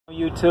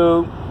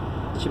YouTube,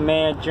 it's your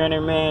man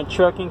Journeyman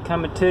Trucking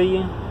coming to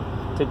you.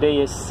 Today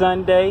is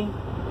Sunday.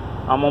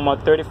 I'm on my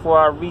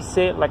 34-hour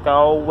reset like I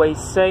always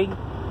say. You know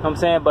what I'm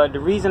saying? But the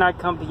reason I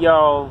come to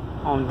y'all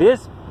on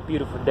this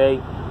beautiful day, you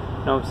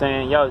know what I'm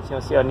saying? Y'all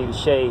see I need a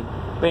shade.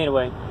 But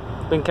anyway,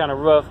 been kind of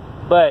rough.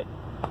 But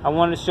I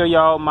wanted to show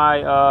y'all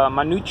my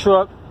my new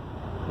truck.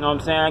 You know what I'm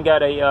saying? I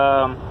got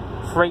a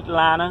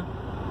Freightliner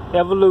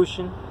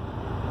Evolution,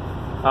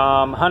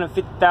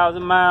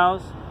 150,000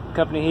 miles.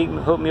 Company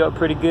hooked me up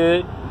pretty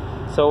good.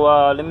 So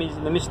let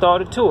me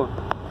start the tour.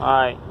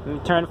 Alright, let me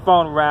turn the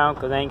phone around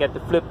because I ain't got the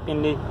flip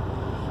in the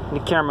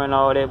camera and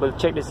all that. But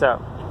check this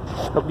out.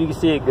 Hope you can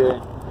see it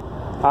good.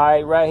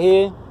 Alright, right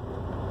here.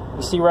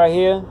 You see right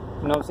here?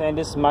 You know what I'm saying?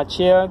 This is my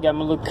chair. Got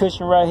my little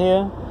cushion right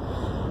here.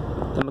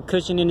 Got my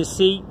cushion in the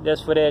seat.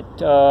 That's for that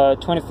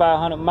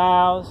 2,500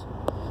 miles. You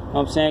know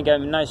what I'm saying?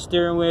 Got my nice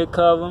steering wheel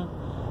cover.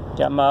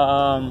 Got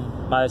my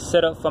my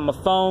setup for my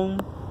phone. You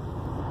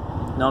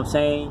know what I'm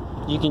saying?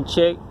 You can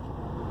check.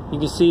 You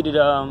can see that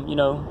you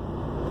know,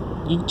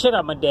 you can check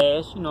out my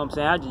dash. You know what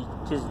I'm saying?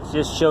 I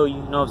just show you.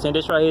 You know what I'm saying?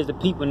 This right here is the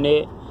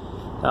PeopleNet.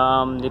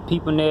 The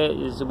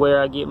PeopleNet is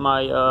where I get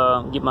my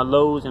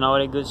loads and all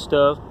that good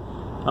stuff.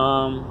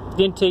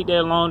 Didn't take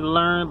that long to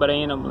learn, but I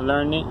ended up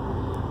learning it.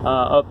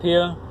 Up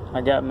here,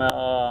 I got my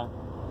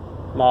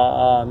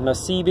my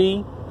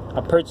CB.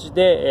 I purchased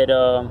that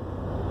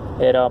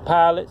at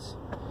Pilots. You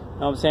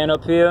know what I'm saying?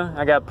 Up here,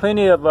 I got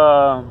plenty of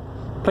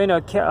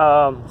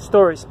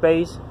storage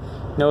space.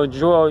 You know,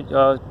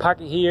 drawer,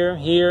 pocket here,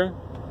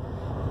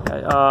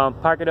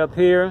 pocket up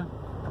here,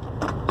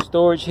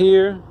 storage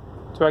here.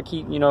 So I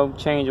keep, you know,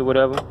 change or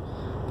whatever.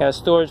 Got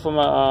storage for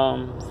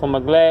my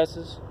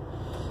glasses.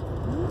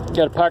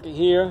 Got a pocket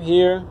here.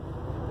 You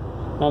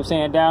know what I'm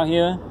saying? Down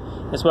here.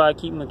 That's why I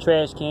keep my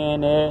trash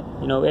can there.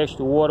 You know,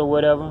 extra water,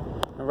 whatever.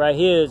 And right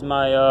here is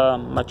my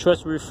my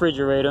trusty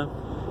refrigerator.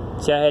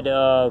 See, I had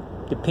to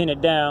pin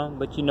it down,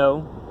 but you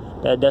know,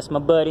 that's my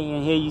buddy.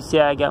 And here you see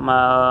I got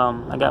my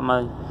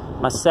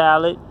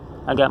salad.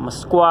 I got my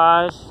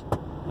squash.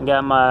 I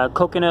got my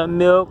coconut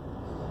milk.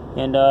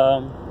 And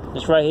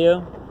it's right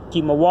here.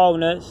 Keep my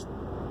walnuts.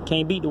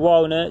 Can't beat the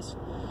walnuts.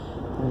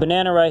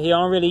 Banana right here. I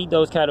don't really eat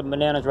those kind of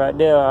bananas right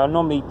there. I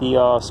normally eat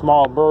the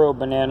small burro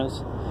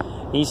bananas.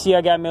 And you see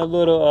I got me a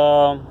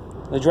little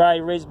dry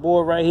erase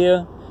board right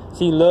here.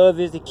 See, love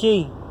is the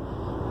key.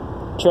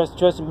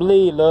 Trust and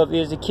believe. Love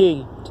is the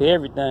key to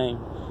everything.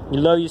 You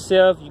love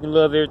yourself, you can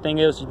love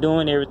everything else you're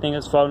doing, everything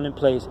else falling in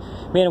place.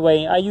 But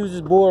anyway, I use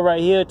this board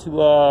right here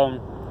to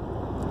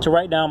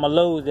write down my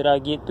loads that I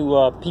get through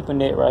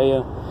PeopleNet right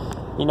here.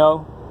 You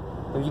know,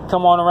 if you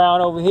come on around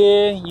over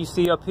here, you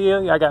see up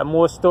here, I got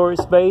more storage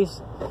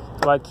space.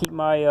 So I keep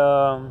my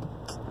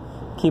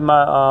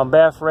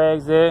bath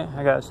rags there.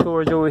 I got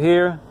storage over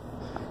here.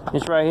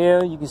 This right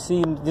here, you can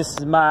see this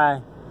is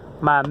my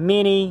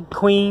mini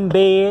queen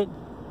bed.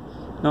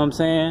 You know what I'm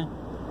saying?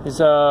 It's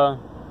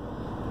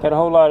got a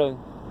whole lot of,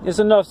 it's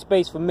enough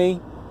space for me.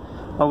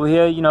 Over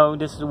here, you know,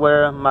 this is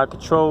where my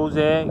controls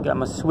at. Got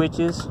my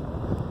switches. You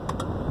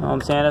know what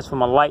I'm saying? That's for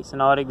my lights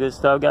and all that good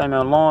stuff. Got me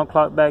an alarm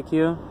clock back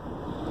here.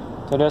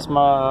 So that's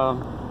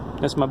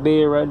my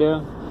bed right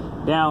there.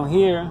 Down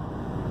here,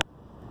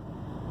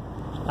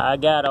 I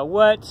got a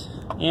what?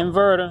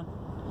 Inverter.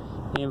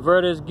 The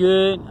inverter is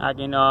good. I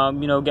can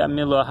you know, got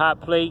me a little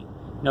hot plate.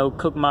 You know,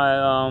 cook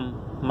my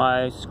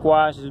my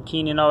squash,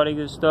 zucchini, and all that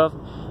good stuff.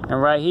 And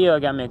right here, I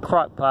got me a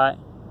crock pot.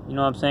 You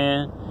know what I'm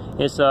saying?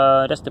 It's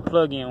that's the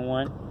plug-in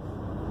one.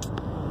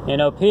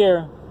 And up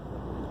here,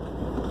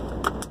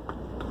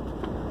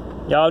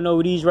 y'all know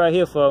what these right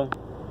here for.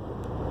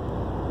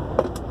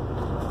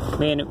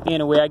 Man,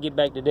 anyway, I get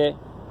back to that.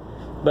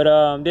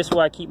 But this is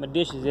where I keep my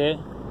dishes at.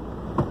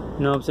 You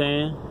know what I'm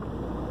saying?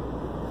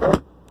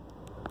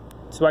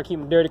 This is where I keep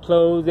my dirty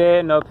clothes at.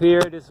 And up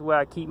here, this is where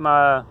I keep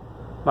my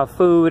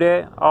food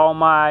at. All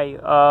my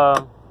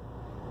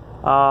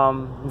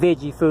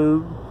veggie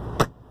food.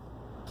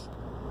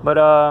 But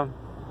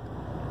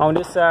on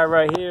this side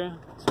right here,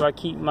 so I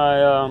keep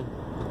my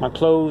my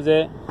clothes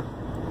at.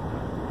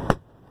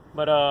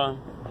 But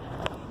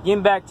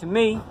getting back to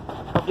me,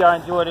 hope y'all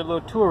enjoyed the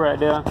little tour right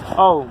there.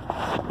 Oh,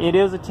 it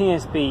is a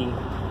 10-speed.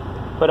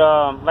 But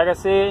like I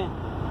said,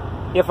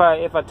 if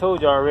I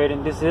told you already,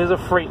 this is a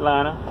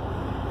Freightliner.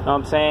 You know what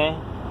I'm saying?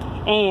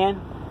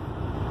 And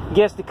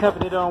guess the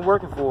company that I'm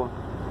working for.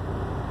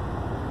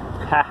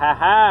 Ha ha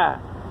ha!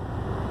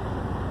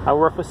 I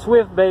work for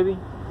Swift, baby.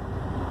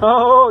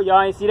 Oh,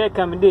 y'all ain't see that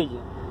coming, did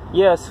you?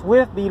 Yeah,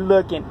 Swift be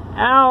looking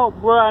out,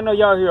 bro. I know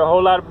y'all hear a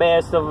whole lot of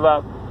bad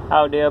stuff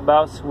out there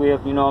about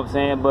Swift, you know what I'm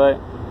saying? But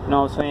you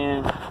know what I'm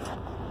saying?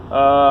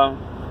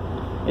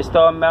 It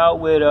started out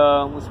with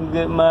some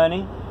good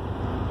money. You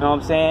know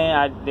what I'm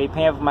saying? They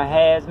paying for my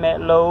hazmat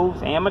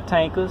loads and my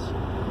tankers. You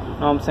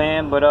know what I'm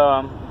saying? But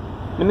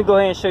let me go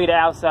ahead and show you the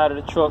outside of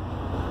the truck.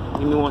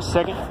 Give me 1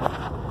 second.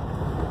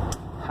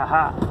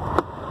 Haha.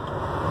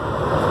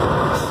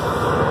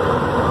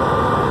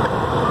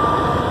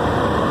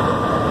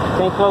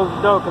 Can't close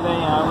the door because then,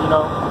 you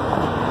know,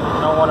 I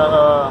don't want to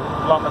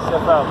lock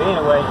myself out. But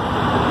anyway,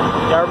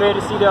 Y'all ready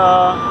to see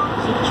the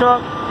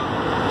truck?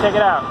 Check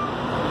it out.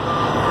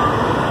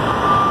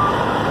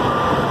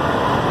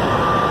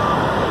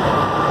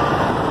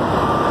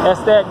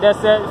 That's that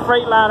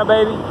Freightliner,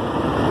 baby.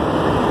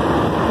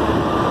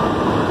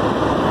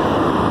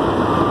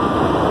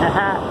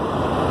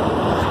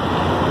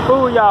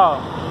 Cool,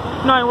 y'all.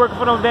 You know I ain't working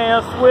for no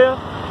damn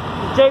Swift.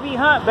 JB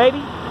Hunt,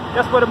 baby.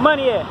 That's where the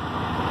money at.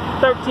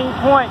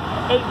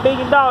 $13.8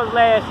 billion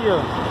last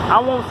year. I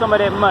want some of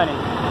that money.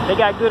 They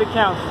got good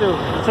accounts too.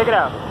 Check it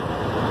out.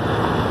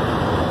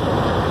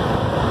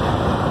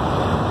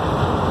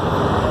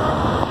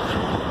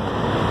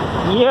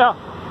 Yeah.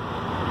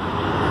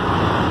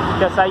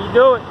 That's how you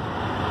do it.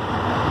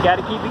 You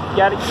gotta keep it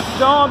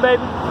going,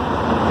 baby.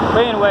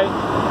 But anyway,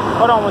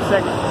 hold on 1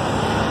 second.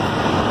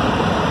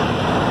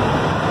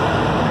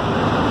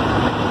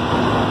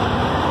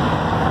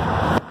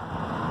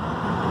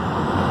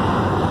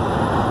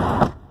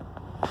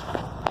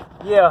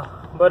 Yeah,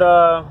 but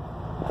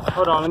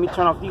hold on, let me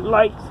turn off these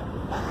lights.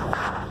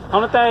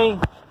 Only thing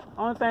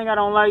I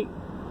don't like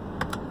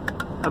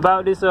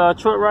about this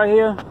truck right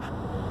here,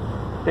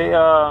 they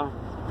don't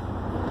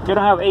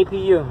have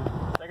APU.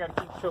 So I gotta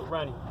keep the truck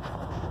running.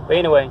 But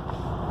anyway,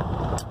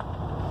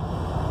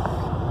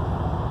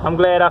 I'm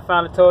glad I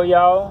finally told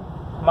y'all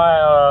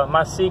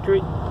my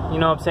secret. You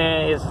know what I'm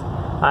saying? Is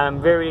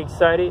I'm very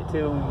excited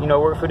to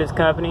work for this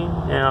company,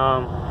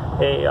 and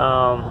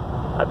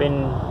I've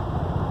been,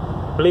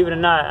 believe it or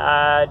not,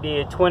 I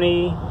did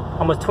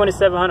almost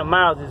 2,700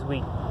 miles this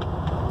week.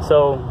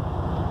 So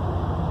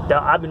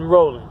I've been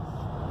rolling.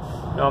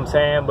 You know what I'm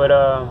saying? But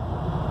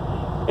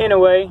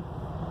anyway,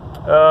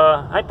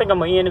 I think I'm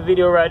gonna end the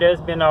video right there.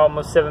 It's been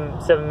almost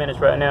seven minutes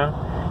right now.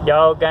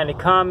 Y'all got any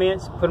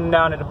comments? Put them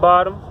down at the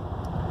bottom.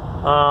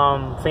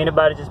 For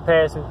anybody just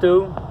passing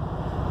through,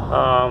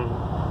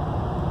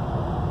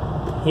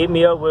 hit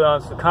me up with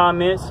some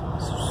comments,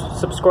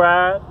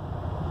 subscribe,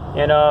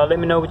 and let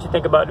me know what you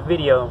think about the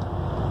video.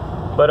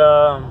 But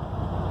I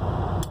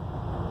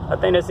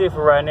think that's it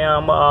for right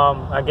now.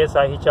 I guess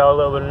I'll hit y'all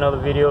up with another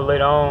video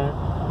later on,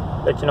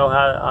 let you know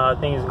how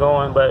things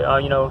going. But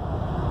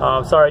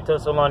sorry it took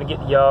so long to get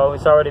to y'all.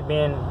 It's already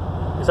been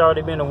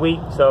a week,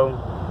 so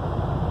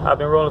I've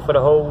been rolling for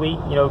the whole week.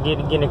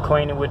 Getting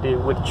acquainted with the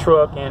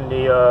truck and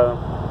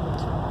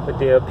with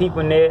the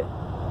PeopleNet.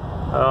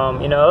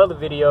 In the other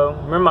video,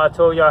 remember I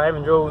told y'all I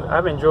haven't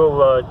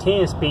drove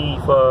 10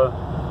 speed for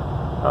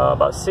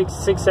about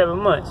 6-7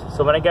 months.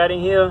 So when I got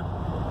in here,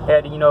 I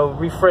had to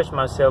refresh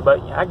myself, but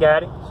I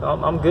got it, so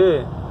I'm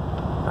good.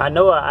 I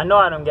know I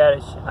done got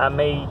it. I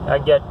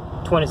got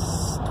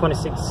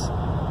 26,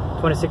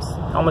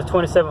 almost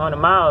 2,700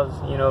 miles,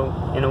 in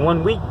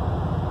 1 week.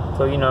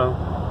 So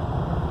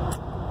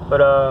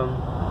but I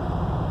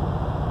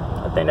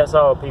think that's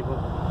all, people.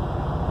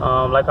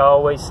 Like I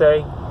always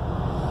say,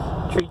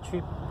 treat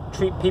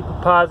people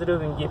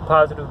positive and get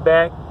positive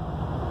back.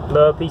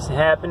 Love, peace, and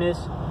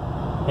happiness.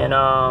 And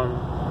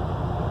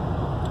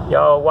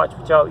y'all watch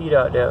what y'all eat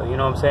out there. You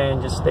know what I'm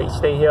saying? Just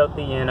stay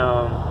healthy, and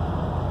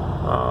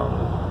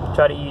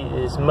try to eat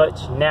as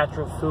much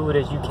natural food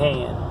as you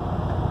can.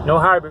 No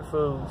hybrid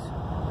foods.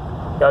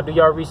 Y'all do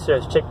y'all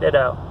research. Check that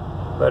out.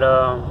 But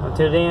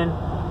until then,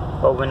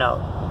 over and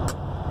out.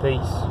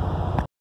 Peace.